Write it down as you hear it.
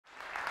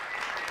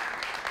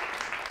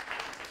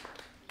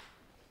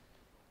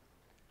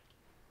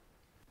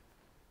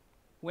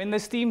When the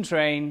steam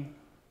train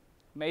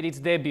made its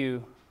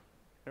debut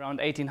around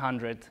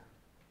 1800,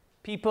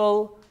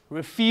 people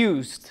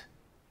refused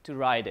to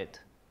ride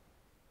it.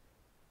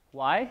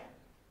 Why?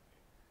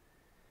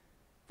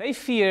 They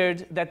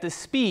feared that the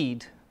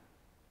speed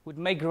would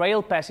make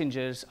rail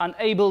passengers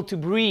unable to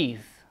breathe,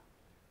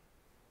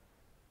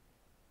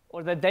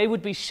 or that they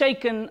would be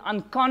shaken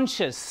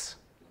unconscious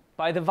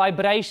by the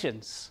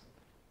vibrations.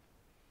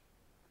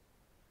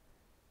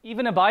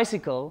 Even a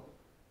bicycle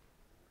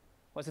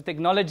was a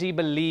technology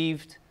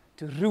believed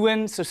to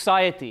ruin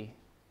society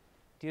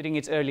during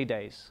its early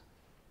days.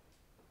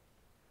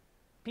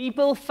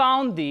 People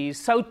found these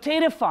so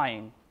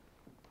terrifying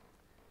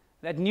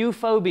that new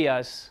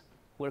phobias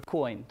were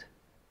coined.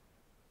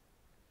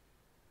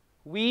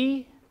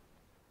 We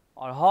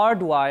are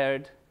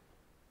hardwired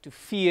to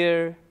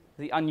fear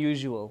the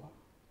unusual.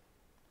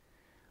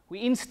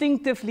 We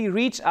instinctively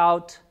reach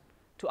out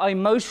to our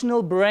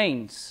emotional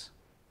brains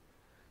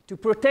to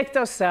protect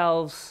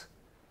ourselves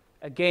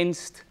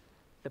against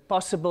the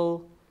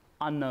possible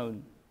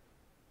unknown.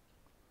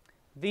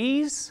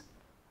 These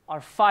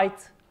are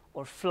fight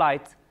or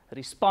flight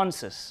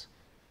responses,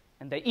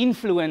 and they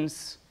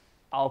influence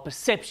our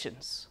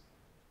perceptions.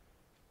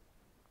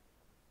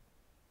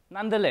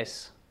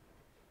 Nonetheless,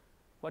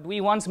 what we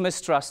once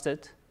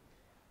mistrusted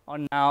are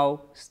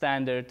now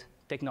standard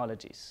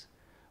technologies.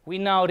 We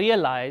now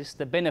realize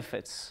the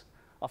benefits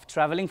of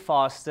traveling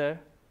faster,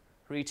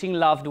 reaching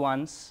loved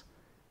ones,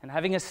 and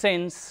having a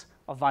sense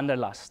of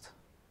wanderlust.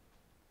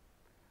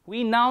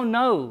 We now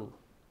know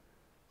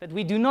that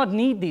we do not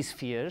need these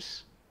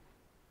fears,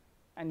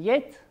 and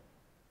yet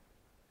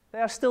they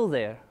are still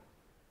there.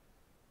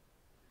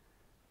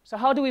 So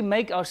how do we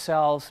make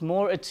ourselves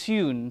more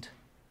attuned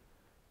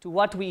to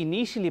what we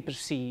initially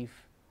perceive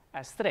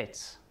as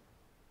threats?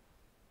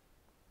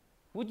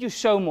 Would you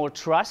show more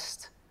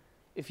trust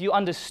if you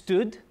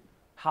understood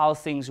how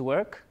things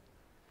work?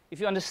 If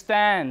you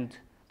understand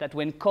that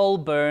when coal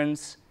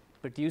burns,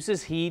 it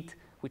produces heat,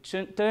 which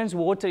turns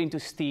water into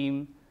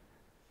steam,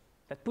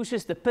 that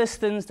pushes the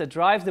pistons that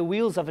drive the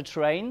wheels of a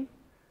train?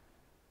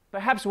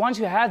 Perhaps once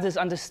you have this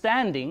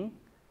understanding,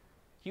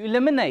 you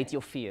eliminate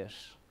your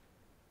fears.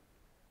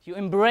 You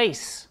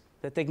embrace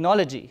the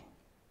technology,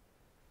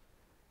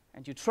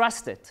 and you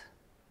trust it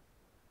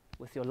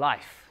with your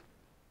life.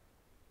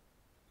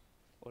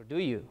 Or do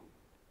you?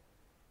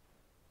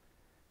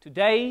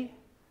 Today,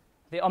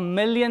 there are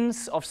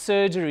millions of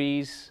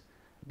surgeries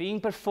being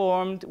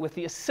performed with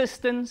the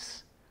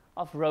assistance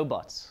of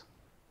robots.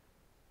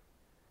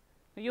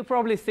 Now, you're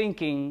probably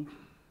thinking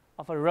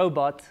of a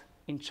robot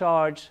in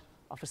charge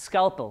of a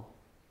scalpel.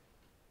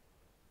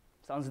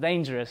 Sounds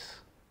dangerous,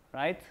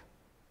 right?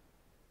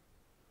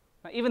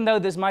 Now, even though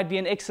this might be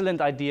an excellent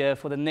idea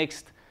for the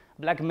next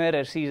Black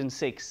Mirror Season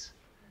 6,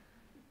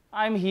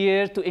 I'm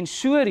here to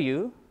ensure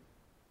you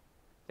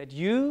that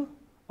you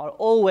are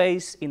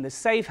always in the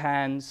safe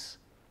hands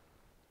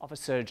of a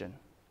surgeon.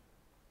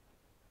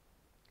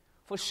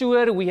 For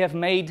sure, we have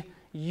made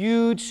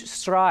huge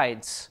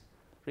strides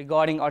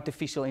regarding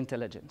artificial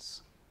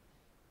intelligence.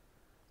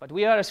 But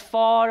we are as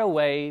far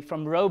away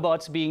from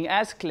robots being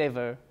as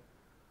clever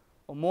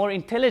or more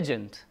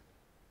intelligent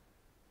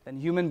than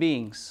human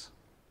beings.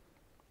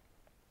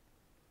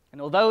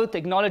 And although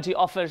technology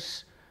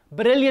offers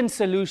brilliant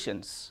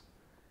solutions,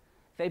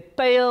 they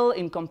pale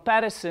in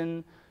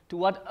comparison to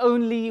what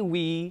only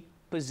we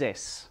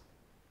possess: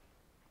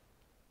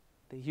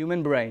 the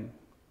human brain,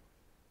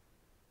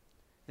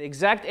 the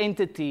exact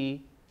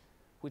entity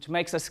which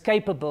makes us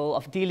capable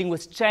of dealing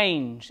with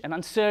change and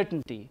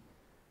uncertainty,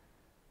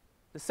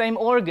 the same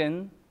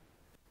organ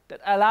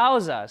that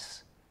allows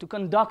us to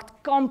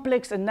conduct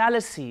complex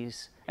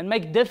analyses and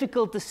make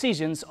difficult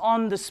decisions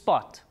on the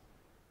spot,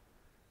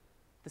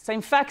 the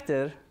same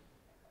factor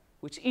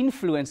which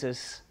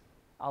influences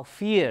our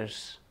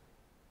fears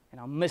and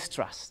our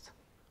mistrust.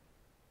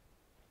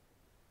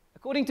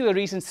 According to a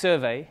recent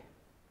survey,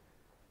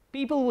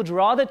 people would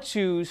rather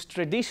choose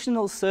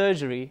traditional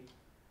surgery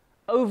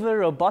over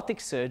robotic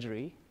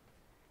surgery,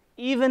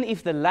 even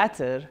if the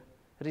latter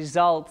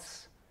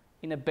results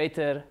in a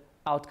better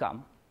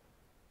outcome.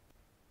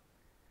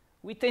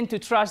 We tend to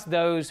trust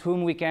those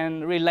whom we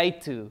can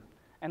relate to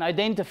and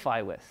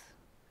identify with.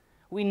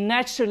 We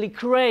naturally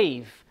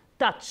crave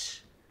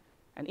touch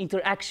and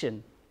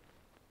interaction.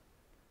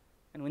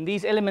 And when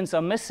these elements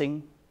are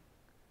missing,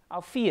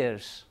 our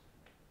fears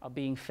are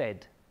being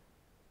fed.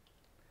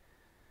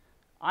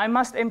 I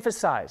must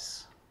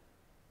emphasize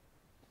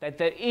that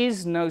there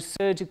is no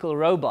surgical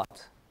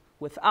robot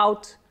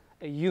without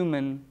a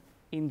human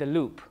in the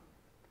loop.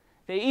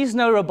 There is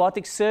no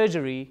robotic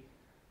surgery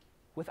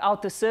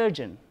without the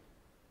surgeon.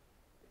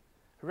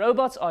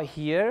 Robots are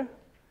here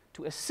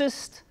to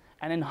assist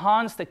and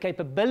enhance the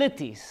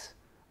capabilities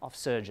of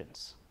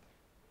surgeons.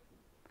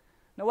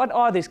 Now, what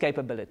are these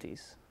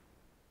capabilities?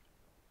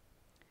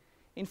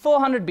 In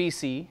 400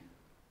 BC,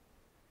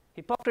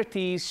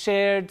 Hippocrates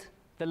shared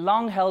the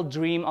long-held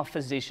dream of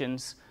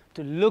physicians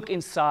to look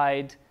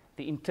inside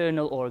the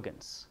internal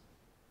organs.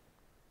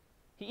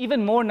 He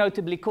even more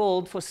notably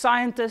called for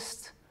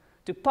scientists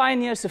to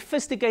pioneer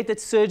sophisticated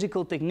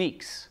surgical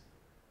techniques,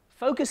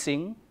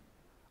 focusing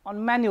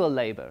on manual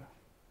labor,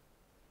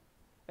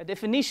 a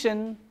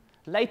definition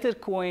later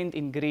coined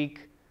in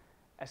Greek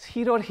as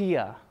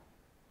chirurgia,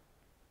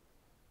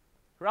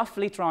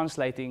 roughly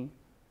translating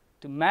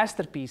to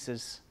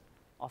masterpieces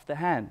of the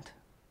hand.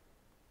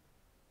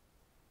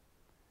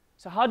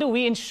 So how do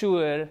we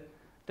ensure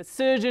that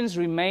surgeons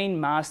remain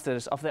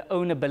masters of their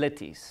own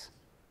abilities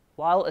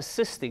while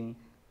assisting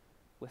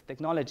with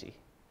technology?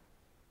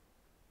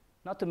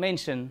 Not to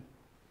mention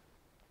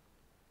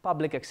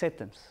public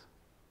acceptance.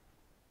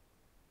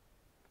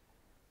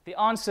 The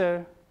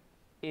answer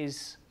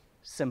is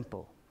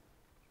simple.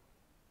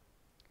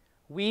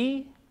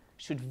 We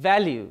should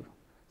value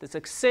the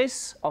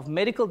success of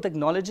medical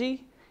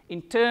technology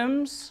in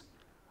terms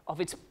of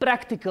its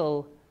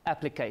practical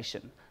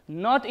application,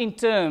 not in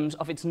terms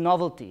of its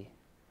novelty.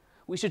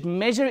 We should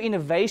measure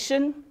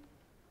innovation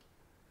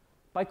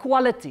by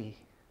quality,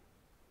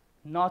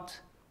 not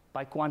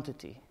by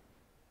quantity.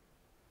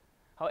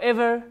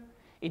 However,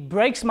 it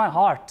breaks my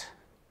heart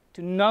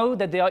to know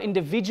that there are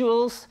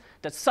individuals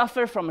that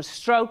suffer from a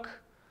stroke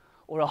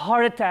or a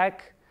heart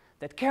attack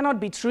that cannot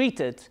be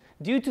treated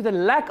due to the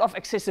lack of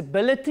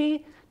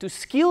accessibility to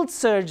skilled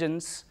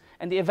surgeons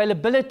and the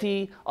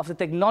availability of the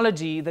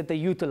technology that they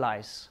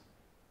utilize.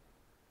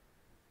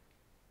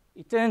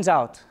 It turns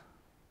out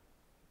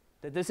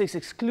that this is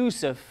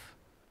exclusive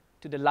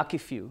to the lucky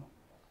few.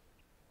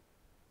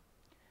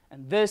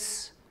 And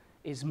this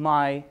is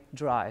my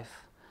drive.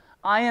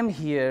 I am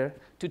here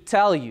to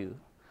tell you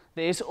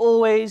there is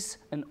always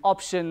an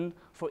option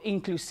for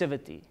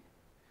inclusivity.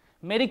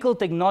 Medical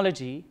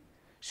technology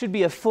should be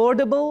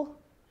affordable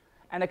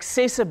and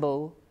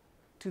accessible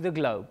to the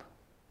globe.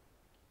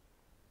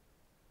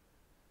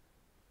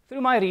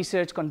 Through my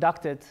research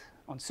conducted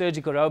on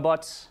surgical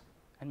robots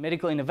and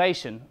medical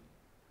innovation,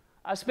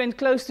 I spent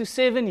close to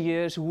 7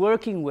 years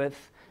working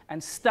with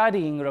and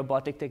studying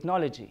robotic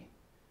technology.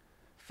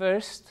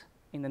 First,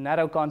 in the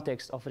narrow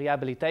context of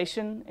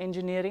rehabilitation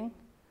engineering,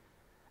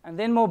 and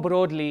then more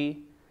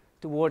broadly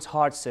towards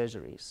heart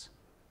surgeries.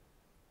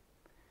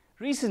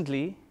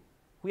 Recently,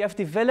 we have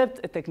developed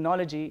a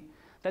technology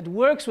that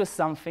works with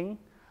something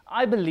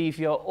I believe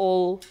you're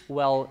all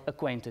well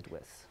acquainted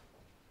with: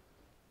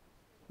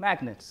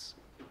 magnets.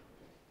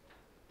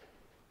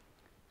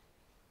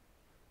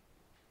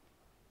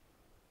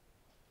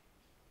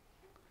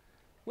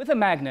 With a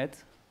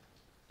magnet,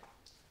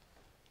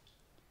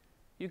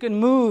 you can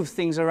move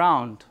things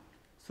around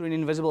through an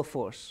invisible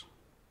force.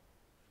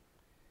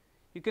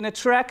 You can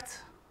attract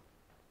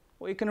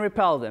or you can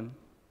repel them.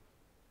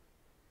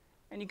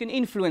 And you can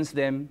influence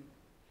them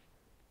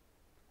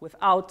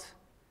without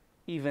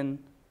even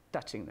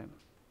touching them.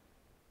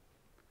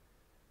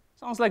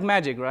 Sounds like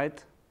magic,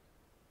 right?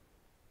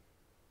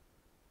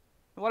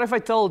 What if I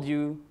told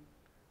you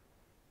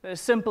that a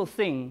simple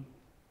thing,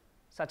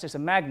 such as a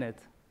magnet,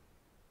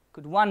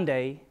 could one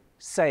day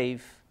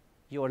save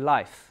your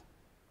life?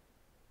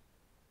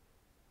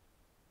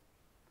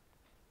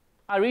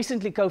 I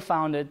recently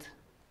co-founded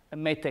a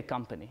medtech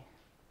company.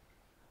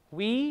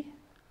 We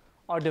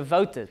are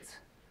devoted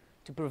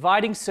to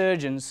providing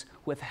surgeons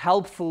with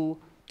helpful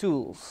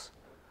tools.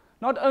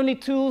 Not only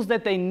tools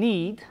that they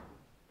need,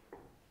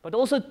 but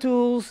also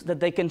tools that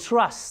they can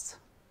trust.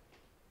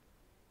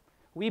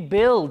 We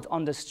build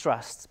on this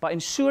trust by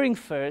ensuring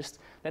first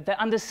that they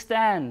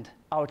understand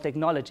our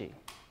technology.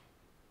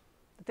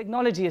 The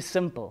technology is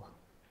simple.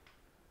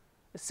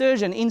 A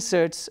surgeon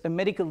inserts a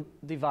medical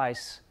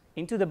device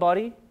into the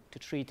body to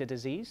treat a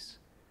disease,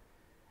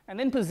 and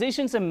then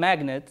positions a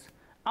magnet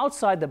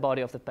outside the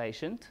body of the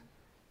patient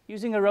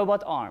using a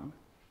robot arm.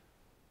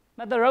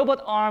 Now, the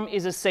robot arm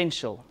is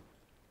essential.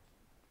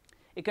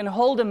 It can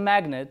hold a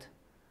magnet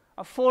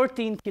of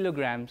 14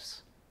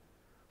 kilograms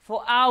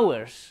for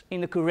hours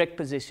in the correct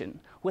position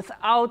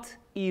without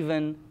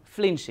even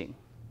flinching.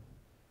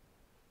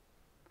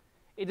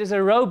 It is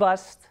a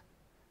robust,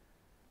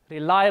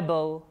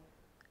 reliable,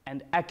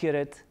 and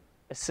accurate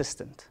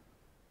assistant.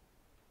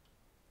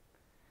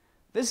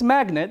 This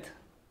magnet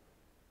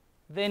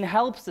then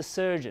helps the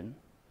surgeon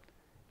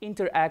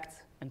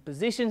interact and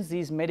positions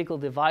these medical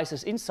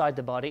devices inside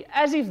the body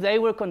as if they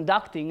were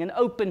conducting an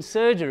open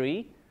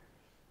surgery,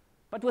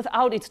 but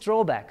without its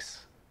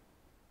drawbacks.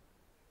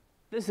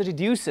 This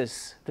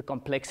reduces the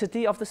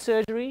complexity of the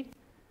surgery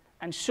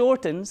and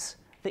shortens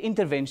the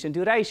intervention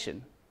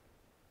duration,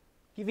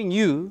 giving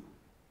you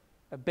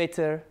a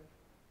better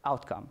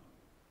outcome.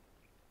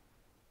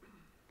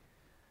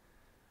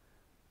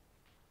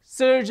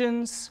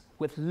 Surgeons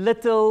with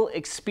little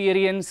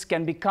experience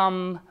can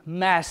become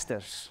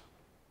masters.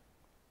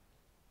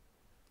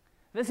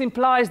 This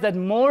implies that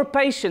more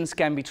patients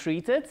can be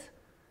treated,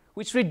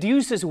 which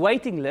reduces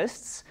waiting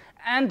lists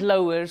and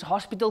lowers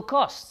hospital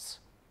costs.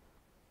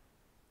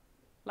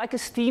 Like a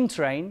steam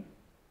train,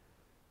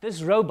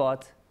 this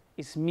robot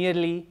is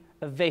merely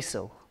a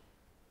vessel,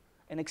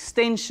 an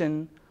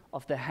extension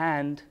of the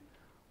hand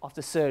of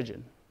the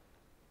surgeon.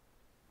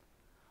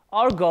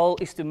 Our goal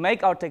is to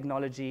make our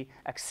technology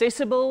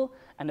accessible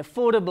and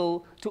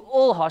affordable to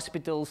all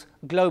hospitals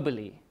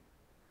globally.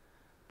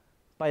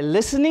 By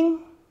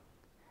listening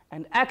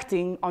and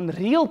acting on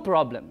real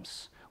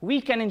problems, we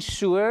can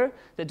ensure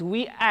that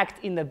we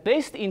act in the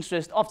best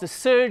interest of the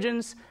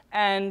surgeons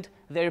and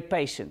their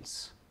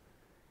patients,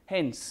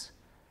 hence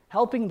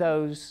helping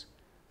those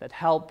that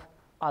help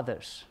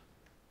others.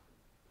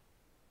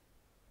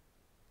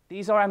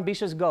 These are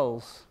ambitious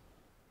goals,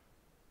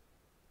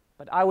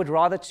 but I would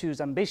rather choose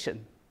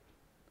ambition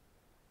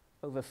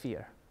over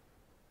fear.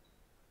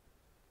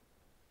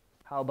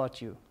 How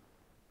about you?